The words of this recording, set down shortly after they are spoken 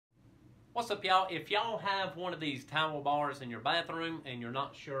What's up, y'all? If y'all have one of these towel bars in your bathroom and you're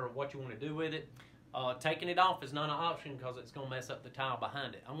not sure what you want to do with it, taking it off is not an option because it's going to mess up the tile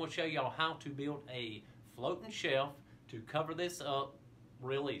behind it. I'm going to show y'all how to build a floating shelf to cover this up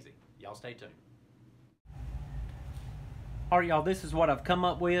real easy. Y'all stay tuned. Alright, y'all, this is what I've come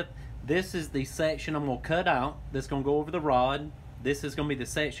up with. This is the section I'm going to cut out. This is going to go over the rod. This is going to be the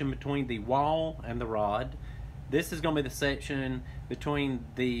section between the wall and the rod. This is going to be the section between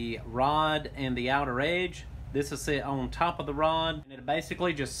the rod and the outer edge. This will sit on top of the rod, and it'll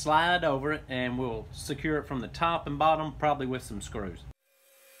basically just slide over it, and we'll secure it from the top and bottom, probably with some screws.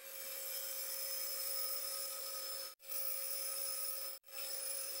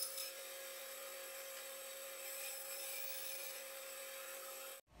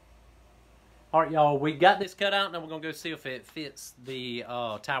 Alright, y'all, we got this cut out, and we're going to go see if it fits the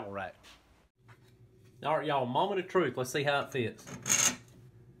towel rack. Alright, y'all, moment of truth. Let's see how it fits.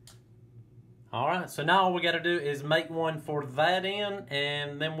 Alright, so now all we got to do is make one for that end,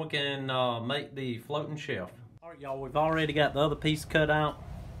 and then we can make the floating shelf. Alright, y'all, we've already got the other piece cut out,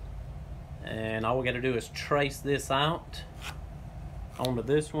 and all we got to do is trace this out onto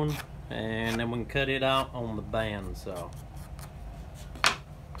this one, and then we can cut it out on the band. So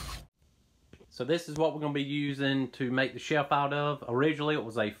this is what we're going to be using to make the shelf out of. Originally it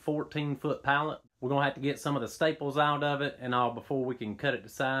was a 14-foot pallet. We're going to have to get some of the staples out of it and all before we can cut it to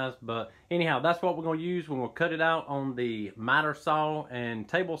size. But anyhow, that's what we're going to use. We're going to cut it out on the miter saw and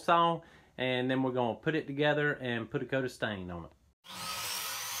table saw, and then we're going to put it together and put a coat of stain on it.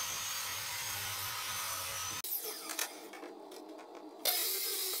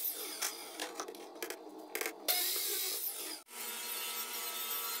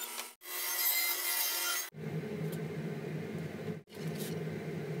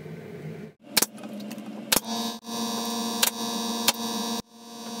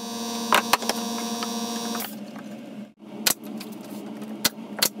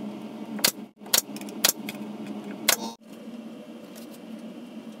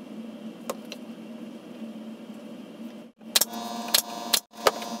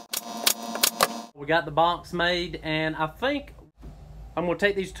 We got the box made, and I think I'm going to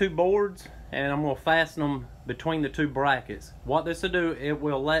take these two boards and I'm going to fasten them between the two brackets. What this will do, it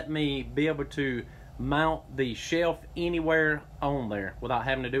will let me be able to mount the shelf anywhere on there without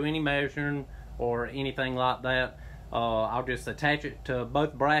having to do any measuring or anything like that. I'll just attach it to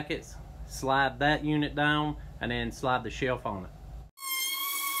both brackets, slide that unit down, and then slide the shelf on it.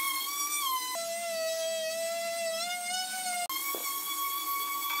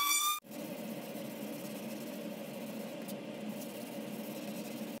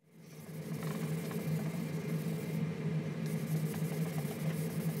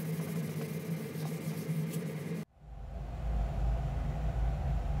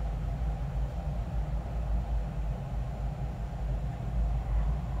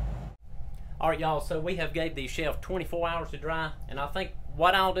 Alright, y'all, so we have gave the shelf 24 hours to dry, and I think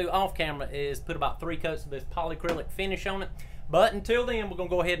what I'll do off camera is put about 3 coats of this polyacrylic finish on it. But until then, we're going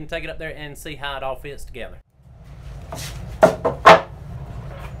to go ahead and take it up there and see how it all fits together.